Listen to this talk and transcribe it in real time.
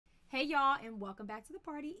Hey y'all, and welcome back to the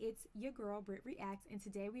party. It's your girl Britt Reacts, and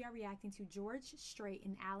today we are reacting to George Strait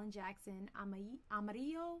and Alan Jackson,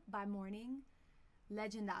 Amarillo by Morning,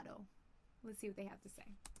 Legendado. Let's see what they have to say.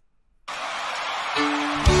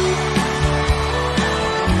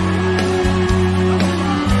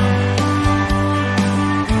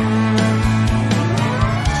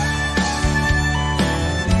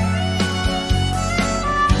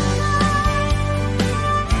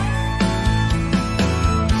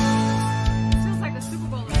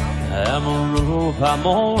 Amarillo by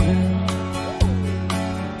morning,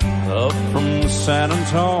 up from San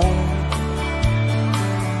Antonio.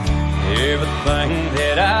 Everything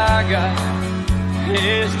that I got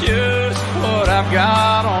is just what I've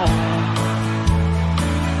got on.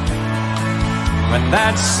 When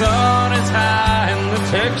that sun is high in the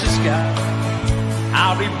Texas sky,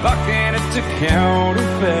 I'll be bucking at the county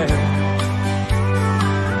fair.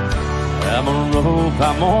 Amarillo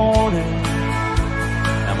by morning,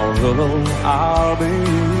 Amarillo, I'll be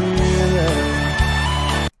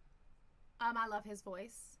there. I love his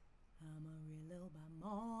voice. Amarillo by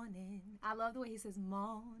morning. I love the way he says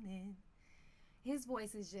morning. His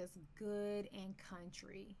voice is just good and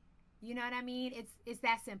country. You know what I mean? It's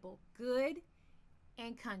that simple. Good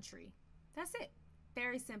and country. That's it.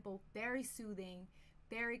 Very simple, very soothing,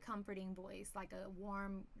 very comforting voice, like a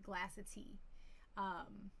warm glass of tea.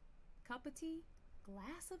 Cup of tea?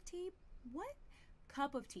 Glass of tea? What?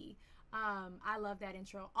 Cup of tea. I love that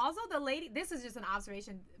intro. Also, the lady, this is just an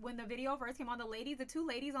observation. When the video first came on, the two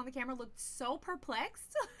ladies on the camera looked so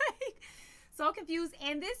perplexed, like so confused.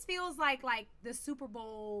 And this feels like the Super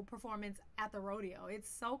Bowl performance at the rodeo. It's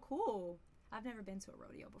so cool. I've never been to a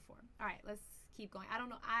rodeo before. All right, let's keep going. I don't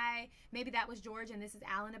know. Maybe that was George and this is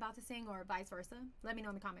Alan about to sing, or vice versa. Let me know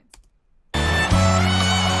in the comments.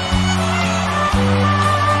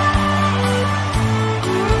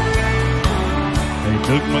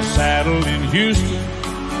 Took my saddle in Houston,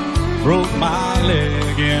 broke my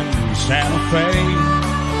leg in Santa Fe,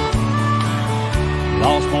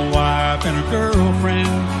 lost my wife and her girlfriend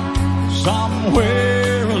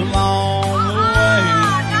somewhere along the way.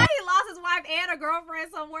 Now he lost his wife and a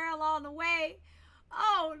girlfriend somewhere along the way.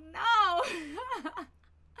 Oh no.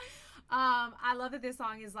 I love that this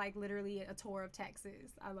song is like literally a tour of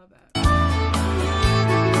Texas. I love that.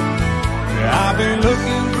 I've been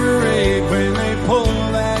looking great when they pull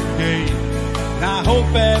that gate, and I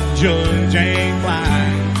hope that judge ain't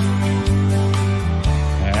blind.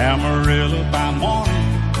 Amarillo by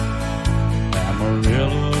morning,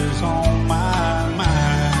 Amarillo's on my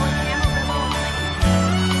mind.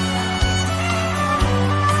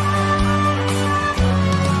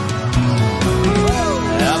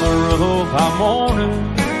 Amarillo by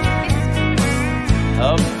morning,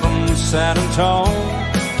 up from San Antonio.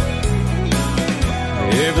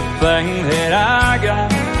 Everything that I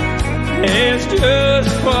got is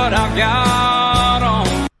just what I've got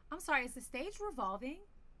on. I'm sorry, is the stage revolving?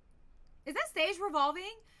 Is that stage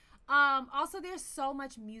revolving? Also, there's so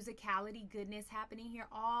much musicality goodness happening here.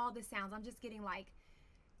 All the sounds. I'm just getting like,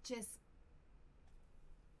 just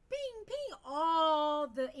bing, ping, all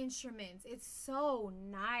the instruments. It's so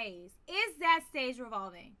nice. Is that stage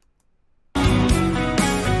revolving?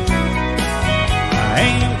 I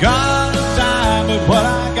ain't got a dime, but what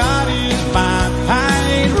I got is mine. I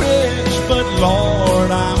ain't rich, but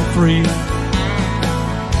Lord, I'm free.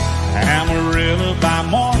 Amarillo by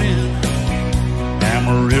morning,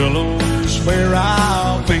 Amarillo's where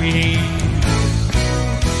I'll be.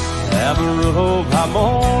 Amarillo by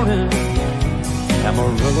morning,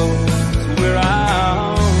 Amarillo's where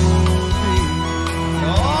I'll be.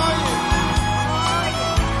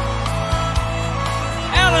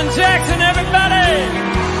 Alan Jackson, everybody!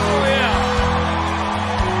 Oh,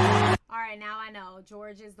 yeah. All right, now I know.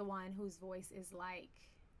 George is the one whose voice is like,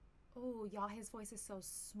 oh, y'all, his voice is so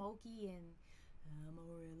smoky and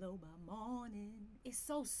Amarillo by morning. It's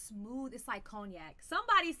so smooth. It's like cognac.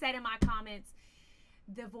 Somebody said in my comments,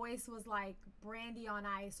 the voice was like brandy on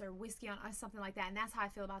ice or whiskey on ice, something like that. And that's how I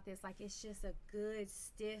feel about this. Like, it's just a good,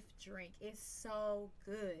 stiff drink. It's so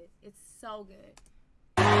good. It's so good.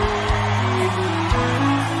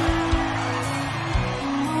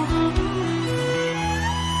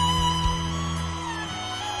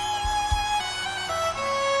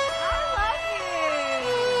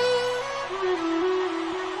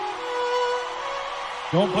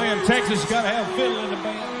 Don't play in Texas, you gotta have a fiddle in the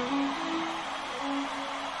band.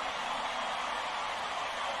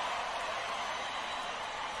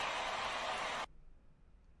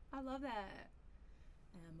 I love that.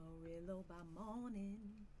 Amarillo by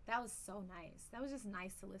morning. That was so nice. That was just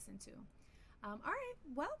nice to listen to. All right,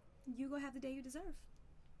 well, you go have the day you deserve.